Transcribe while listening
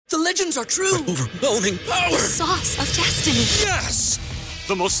The legends are true. Overwhelming power! Sauce of destiny. Yes!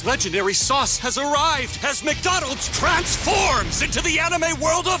 The most legendary sauce has arrived as McDonald's transforms into the anime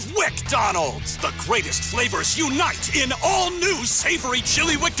world of WickDonald's. The greatest flavors unite in all new savory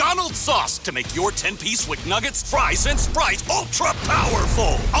chili McDonald's sauce to make your 10-piece Wick Nuggets, fries, and Sprite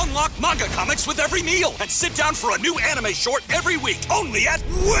ultra-powerful. Unlock manga comics with every meal and sit down for a new anime short every week only at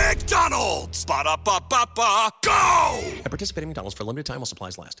WickDonald's. Ba-da-ba-ba-ba, go! At participating McDonald's for a limited time while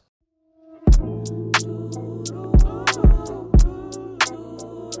supplies last.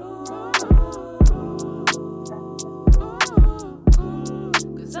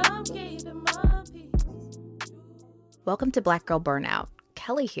 Welcome to Black Girl Burnout.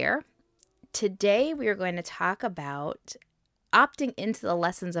 Kelly here. Today we are going to talk about opting into the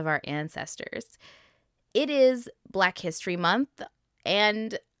lessons of our ancestors. It is Black History Month,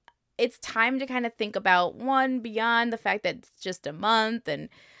 and it's time to kind of think about beyond the fact that it's just a month and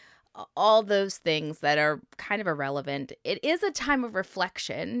all those things that are kind of irrelevant. It is a time of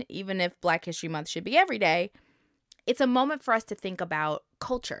reflection, even if Black History Month should be every day. It's a moment for us to think about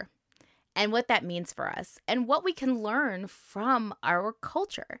culture and what that means for us, and what we can learn from our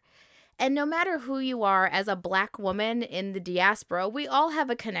culture. And no matter who you are as a Black woman in the diaspora, we all have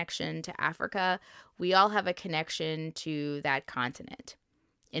a connection to Africa. We all have a connection to that continent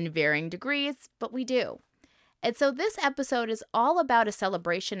in varying degrees, but we do. And so this episode is all about a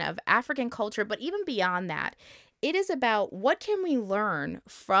celebration of African culture, but even beyond that, it is about what can we learn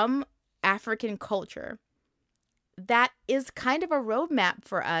from African culture that is kind of a roadmap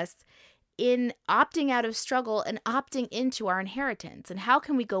for us in opting out of struggle and opting into our inheritance, and how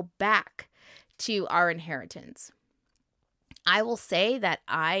can we go back to our inheritance? I will say that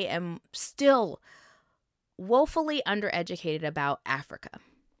I am still woefully undereducated about Africa.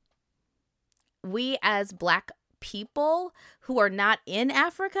 We as Black people who are not in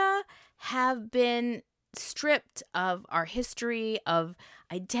Africa have been stripped of our history, of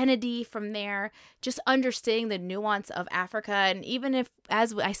identity from there, just understanding the nuance of Africa. And even if,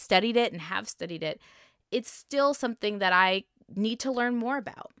 as I studied it and have studied it, it's still something that I need to learn more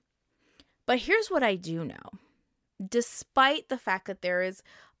about. But here's what I do know. Despite the fact that there is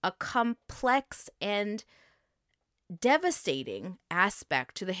a complex and devastating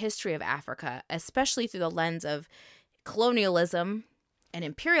aspect to the history of Africa, especially through the lens of colonialism and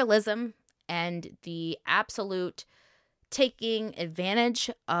imperialism and the absolute taking advantage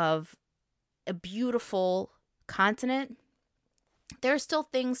of a beautiful continent, there are still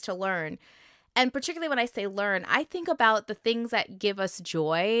things to learn. And particularly when I say learn, I think about the things that give us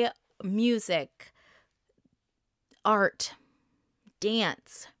joy: music, art,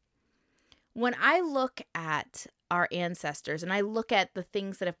 dance. When I look at our ancestors and I look at the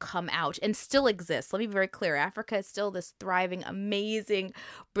things that have come out and still exist, let me be very clear, Africa is still this thriving, amazing,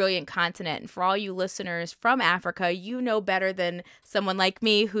 brilliant continent. And for all you listeners from Africa, you know better than someone like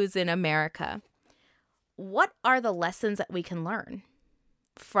me who's in America. What are the lessons that we can learn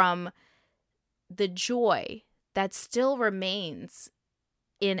from the joy that still remains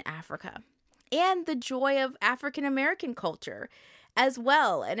in Africa and the joy of African American culture as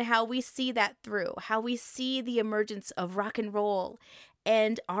well, and how we see that through, how we see the emergence of rock and roll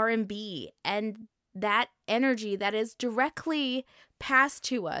and R&B and that energy that is directly passed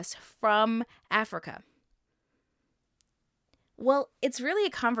to us from Africa? Well, it's really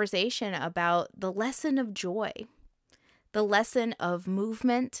a conversation about the lesson of joy, the lesson of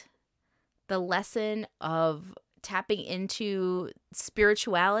movement, the lesson of tapping into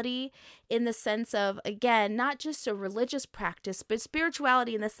spirituality in the sense of, again, not just a religious practice, but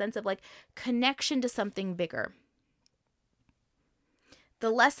spirituality in the sense of like connection to something bigger. The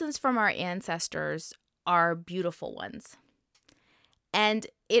lessons from our ancestors are beautiful ones. And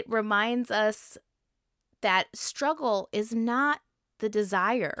it reminds us that struggle is not the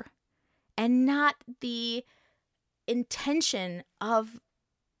desire and not the intention of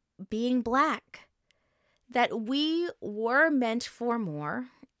being Black. That we were meant for more,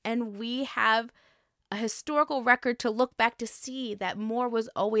 and we have a historical record to look back to see that more was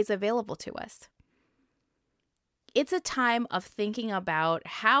always available to us. It's a time of thinking about,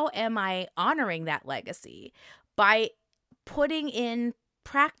 how am I honoring that legacy by putting in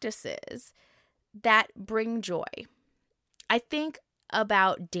practices that bring joy. I think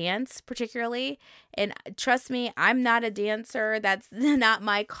about dance particularly, and trust me, I'm not a dancer. That's not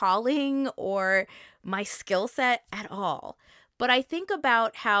my calling or my skill set at all. But I think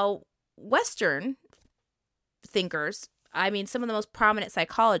about how Western thinkers, some of the most prominent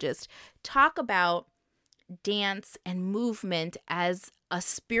psychologists, talk about dance and movement as a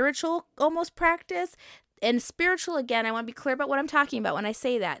spiritual almost practice, And spiritual, again, I want to be clear about what I'm talking about when I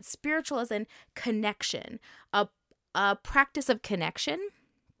say that. Spiritual is in connection, a practice of connection.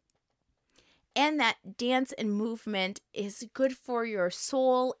 And that dance and movement is good for your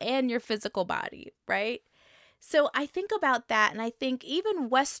soul and your physical body, right? So I think about that, and I think even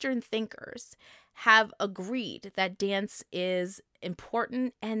Western thinkers have agreed that dance is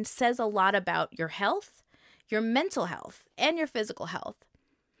important and says a lot about your health, your mental health, and your physical health.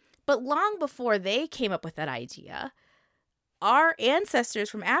 But long before they came up with that idea, our ancestors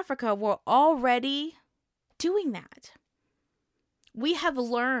from Africa were already doing that. We have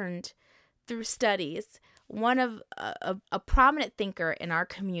learned through studies, one of a prominent thinker in our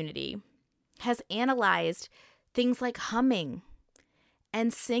community has analyzed things like humming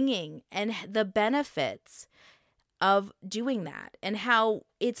and singing and the benefits of doing that, and how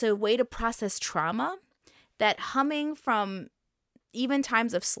it's a way to process trauma, that humming from even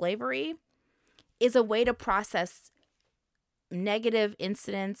times of slavery is a way to process negative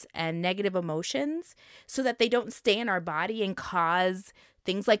incidents and negative emotions so that they don't stay in our body and cause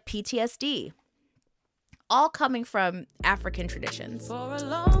things like PTSD, all coming from African traditions. For a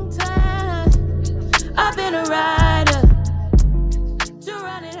long time, I've been a rider to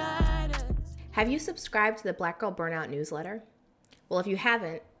run it harder. Have you subscribed to the Black Girl Burnout newsletter? Well, if you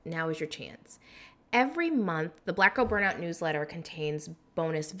haven't, now is your chance. Every month, the Black Girl Burnout newsletter contains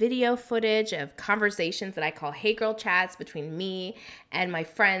bonus video footage of conversations that I call Hey Girl Chats between me and my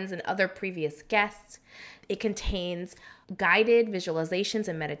friends and other previous guests. It contains guided visualizations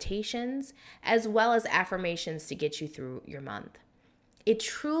and meditations, as well as affirmations to get you through your month. It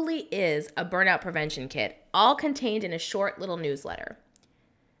truly is a burnout prevention kit, all contained in a short little newsletter.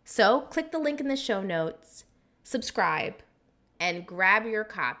 So click the link in the show notes, subscribe, and grab your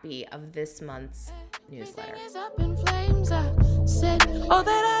copy of this month's newsletter. Everything is up in flames. I said all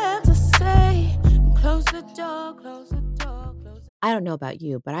that I have to say. Close the door, close the door, close the I don't know about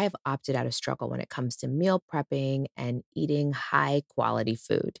you, but I have opted out of struggle when it comes to meal prepping and eating high quality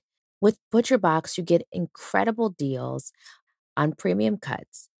food. With ButcherBox, you get incredible deals on premium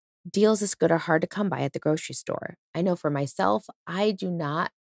cuts. Deals this good are hard to come by at the grocery store. I know for myself, I do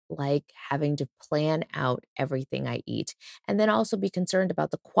not like having to plan out everything I eat and then also be concerned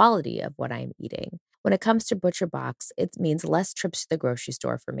about the quality of what I'm eating. When it comes to ButcherBox, it means less trips to the grocery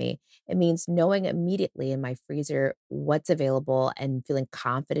store for me. It means knowing immediately in my freezer what's available and feeling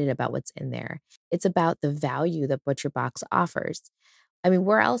confident about what's in there. It's about the value that ButcherBox offers. I mean,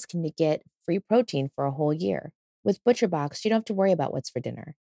 where else can you get free protein for a whole year? With ButcherBox, you don't have to worry about what's for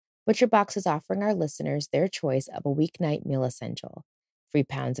dinner. ButcherBox is offering our listeners their choice of a weeknight meal essential. 3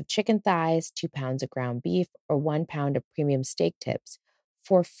 pounds of chicken thighs, 2 pounds of ground beef, or 1 pound of premium steak tips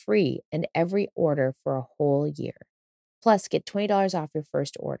for free in every order for a whole year. Plus, get $20 off your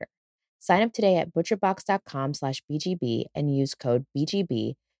first order. Sign up today at butcherbox.com/BGB and use code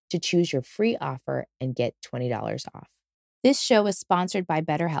BGB to choose your free offer and get $20 off. This show is sponsored by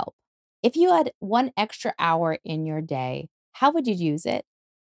BetterHelp. If you had 1 extra hour in your day, how would you use it?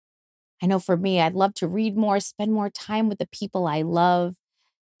 I know for me, I'd love to read more, spend more time with the people I love,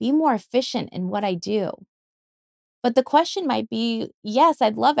 be more efficient in what I do. But the question might be, yes,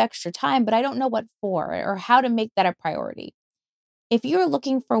 I'd love extra time, but I don't know what for or how to make that a priority. If you're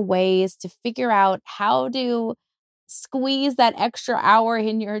looking for ways to figure out how to squeeze that extra hour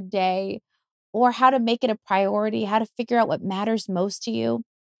in your day or how to make it a priority, how to figure out what matters most to you,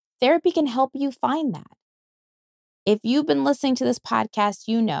 therapy can help you find that. If you've been listening to this podcast,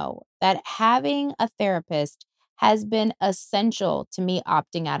 you know that having a therapist has been essential to me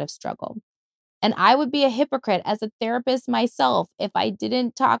opting out of struggle. And I would be a hypocrite as a therapist myself if I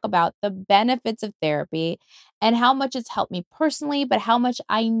didn't talk about the benefits of therapy and how much it's helped me personally, but how much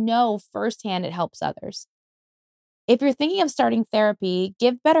I know firsthand it helps others. If you're thinking of starting therapy,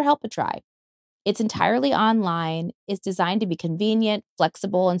 give BetterHelp a try. It's entirely online, it's designed to be convenient,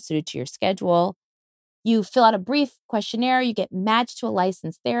 flexible, and suited to your schedule. You fill out a brief questionnaire, you get matched to a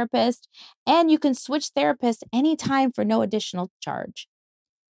licensed therapist, and you can switch therapists anytime for no additional charge.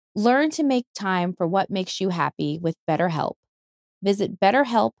 Learn to make time for what makes you happy with BetterHelp. Visit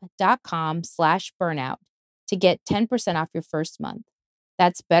betterhelp.com/burnout to get 10% off your first month.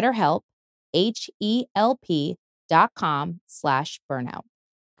 That's BetterHelp, HELP.com/burnout.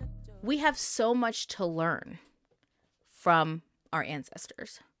 We have so much to learn from our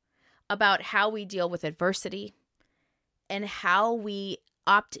ancestors about how we deal with adversity and how we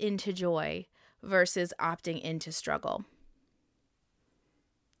opt into joy versus opting into struggle.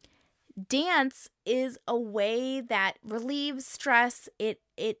 Dance is a way that relieves stress. It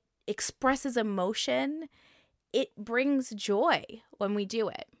expresses emotion. It brings joy when we do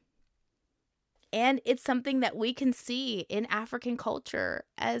it. And it's something that we can see in African culture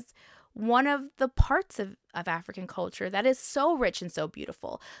as one of the parts of African culture that is so rich and so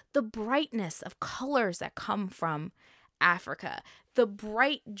beautiful. The brightness of colors that come from Africa, the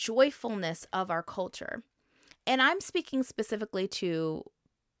bright joyfulness of our culture. And I'm speaking specifically to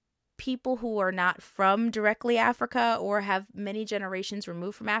people who are not from directly Africa or have many generations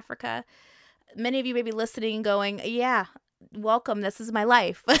removed from Africa. Many of you may be listening and going, yeah, welcome, this is my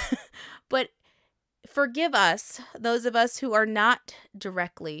life. But forgive us, those of us who are not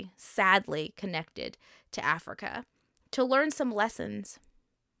directly, sadly, connected to Africa, to learn some lessons,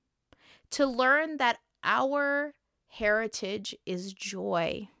 to learn that our heritage is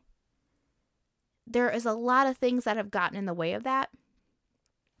joy. There is a lot of things that have gotten in the way of that,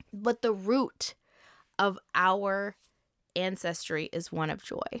 but the root of our ancestry is one of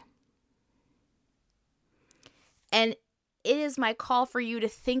joy. And it is my call for you to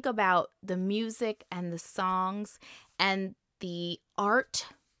think about the music and the songs and the art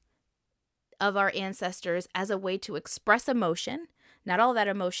of our ancestors as a way to express emotion. Not all that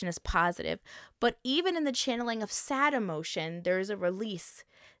emotion is positive, but even in the channeling of sad emotion, there is a release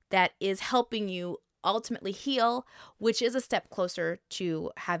that is helping you ultimately heal, which is a step closer to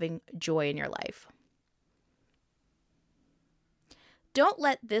having joy in your life. Don't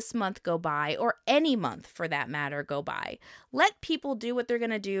let this month go by, or any month for that matter go by. Let people do what they're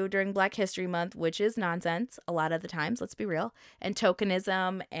going to do during Black History Month, which is nonsense a lot of the times, let's be real, and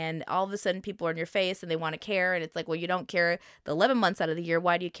tokenism, and all of a sudden people are in your face and they want to care, and it's like, well, you don't care the 11 months out of the year,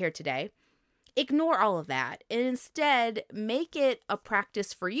 why do you care today? Ignore all of that, and instead make it a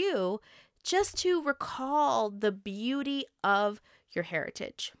practice for you just to recall the beauty of your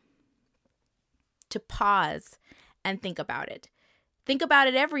heritage. To pause and think about it. Think about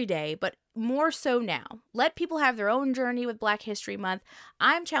it every day, but more so now. Let people have their own journey with Black History Month.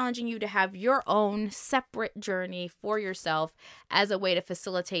 I'm challenging you to have your own separate journey for yourself as a way to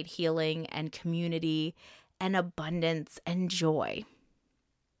facilitate healing and community and abundance and joy.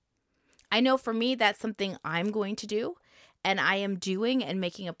 I know for me, that's something I'm going to do, and I am doing and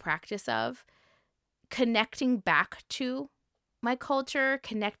making a practice of connecting back to my culture,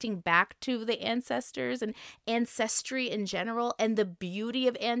 connecting back to the ancestors and ancestry in general, and the beauty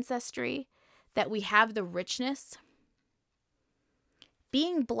of ancestry, that we have the richness.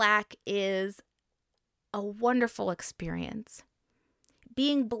 Being Black is a wonderful experience.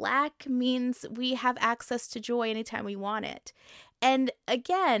 Being Black means we have access to joy anytime we want it. And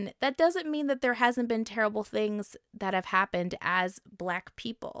again, that doesn't mean that there hasn't been terrible things that have happened as Black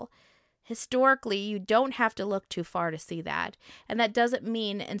people. Historically, you don't have to look too far to see that. And that doesn't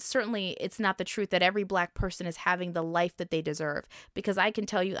mean, and certainly it's not the truth, that every Black person is having the life that they deserve. Because I can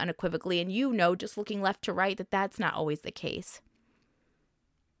tell you unequivocally, and you know, just looking left to right, that that's not always the case.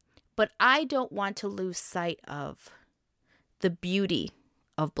 But I don't want to lose sight of the beauty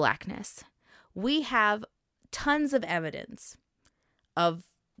of Blackness. We have tons of evidence of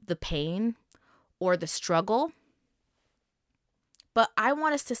the pain or the struggle. But I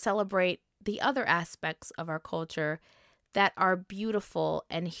want us to celebrate the other aspects of our culture that are beautiful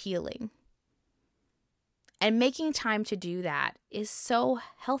and healing. And making time to do that is so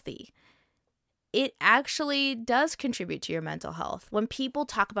healthy. It actually does contribute to your mental health. When people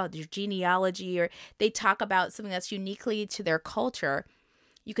talk about their genealogy or they talk about something that's uniquely to their culture,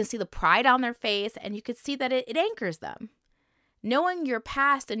 you can see the pride on their face, and you can see that it anchors them. Knowing your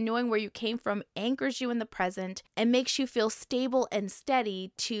past and knowing where you came from anchors you in the present and makes you feel stable and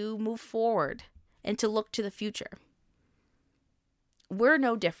steady to move forward and to look to the future. We're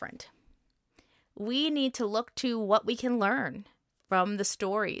no different. We need to look to what we can learn from the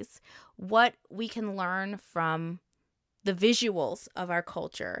stories, what we can learn from the visuals of our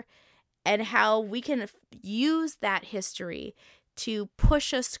culture, and how we can use that history to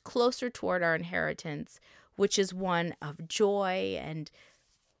push us closer toward our inheritance, which is one of joy and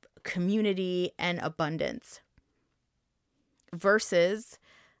community and abundance, versus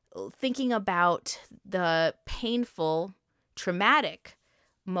thinking about the painful, traumatic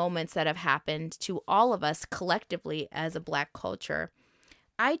moments that have happened to all of us collectively as a Black culture.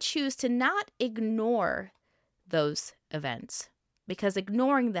 I choose to not ignore those events, because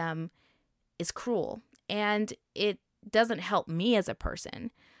ignoring them is cruel, and it doesn't help me as a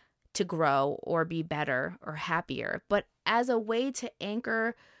person to grow or be better or happier, but as a way to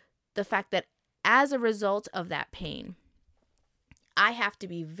anchor the fact that as a result of that pain, I have to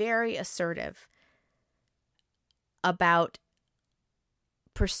be very assertive about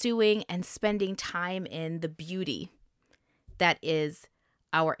pursuing and spending time in the beauty that is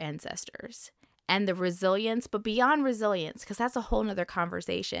our ancestors and the resilience, but beyond resilience, because that's a whole nother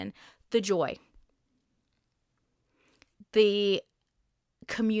conversation, the joy. the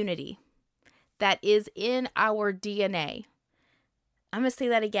community that is in our DNA. I'm going to say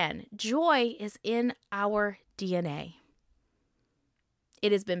that again. Joy is in our DNA.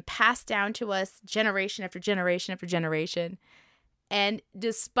 It has been passed down to us generation after generation after generation. And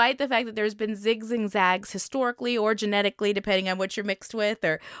despite the fact that there's been zigs and zags historically or genetically, depending on what you're mixed with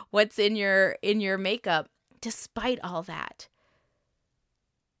or what's in your makeup, despite all that,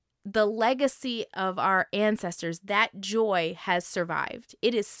 the legacy of our ancestors, that joy has survived.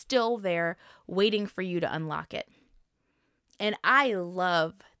 It is still there waiting for you to unlock it. And I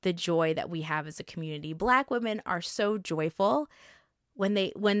love the joy that we have as a community. Black women are so joyful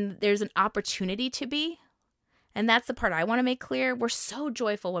when there's an opportunity to be. And that's the part I want to make clear. We're so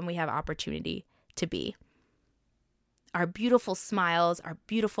joyful when we have opportunity to be. Our beautiful smiles, our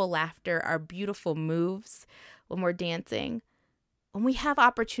beautiful laughter, our beautiful moves when we're dancing. When we have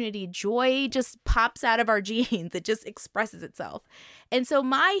opportunity, joy just pops out of our genes. It just expresses itself. And so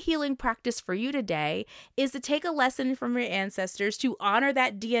my healing practice for you today is to take a lesson from your ancestors, to honor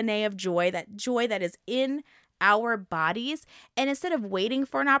that DNA of joy that is in our bodies. And instead of waiting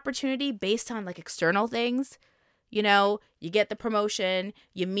for an opportunity based on like external things, you know, you get the promotion,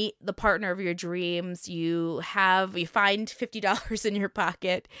 you meet the partner of your dreams, you find $50 in your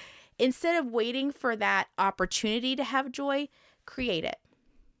pocket. Instead of waiting for that opportunity to have joy, create it.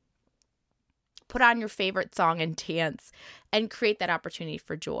 Put on your favorite song and dance and create that opportunity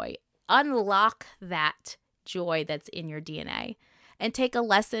for joy. Unlock that joy that's in your DNA and take a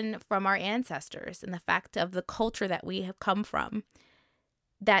lesson from our ancestors and the fact of the culture that we have come from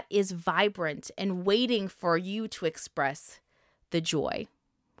that is vibrant and waiting for you to express the joy,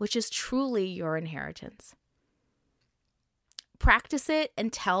 which is truly your inheritance. Practice it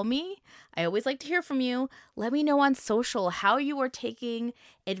and tell me. I always like to hear from you. Let me know on social how you are taking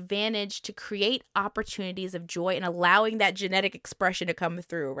advantage to create opportunities of joy and allowing that genetic expression to come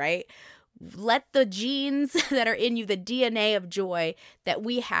through, right? Let the genes that are in you, the DNA of joy that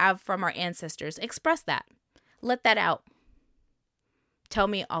we have from our ancestors, express that. Let that out. Tell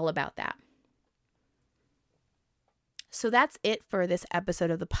me all about that. So that's it for this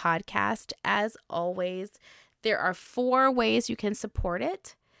episode of the podcast. As always, there are 4 ways you can support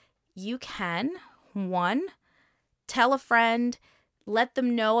it. You can, 1, tell a friend, let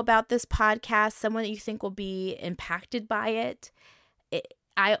them know about this podcast, someone that you think will be impacted by it.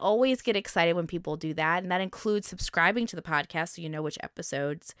 I always get excited when people do that, and that includes subscribing to the podcast so you know which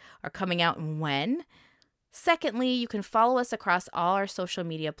episodes are coming out and when. Secondly, you can follow us across all our social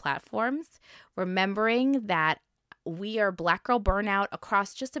media platforms, remembering that we are Black Girl Burnout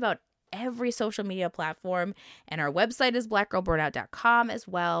across just about every social media platform, and our website is blackgirlburnout.com as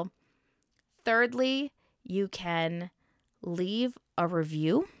well. Thirdly, you can leave a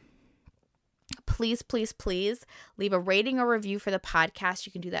review. Please, please, please leave a rating or review for the podcast.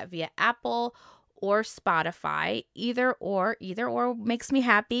 You can do that via Apple or Spotify. Either or makes me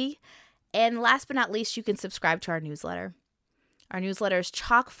happy. And last but not least, you can subscribe to our newsletter. Our newsletter is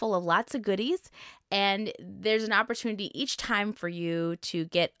chock full of lots of goodies, and there's an opportunity each time for you to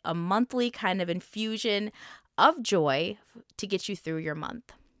get a monthly kind of infusion of joy to get you through your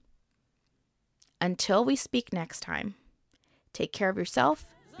month. Until we speak next time, take care of yourself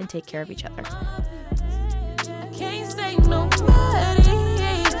and take care of each other. Can't say nobody.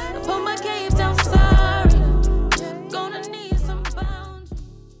 Put my cape down, sorry. Gonna need some bounds.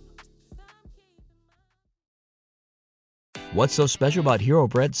 What's so special about Hero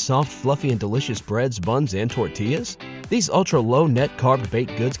Bread's soft, fluffy, and delicious breads, buns, and tortillas? These ultra-low net-carb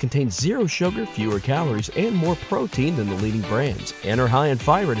baked goods contain zero sugar, fewer calories, and more protein than the leading brands, and are high in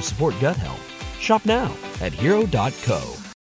fiber to support gut health. Shop now at Hero.co.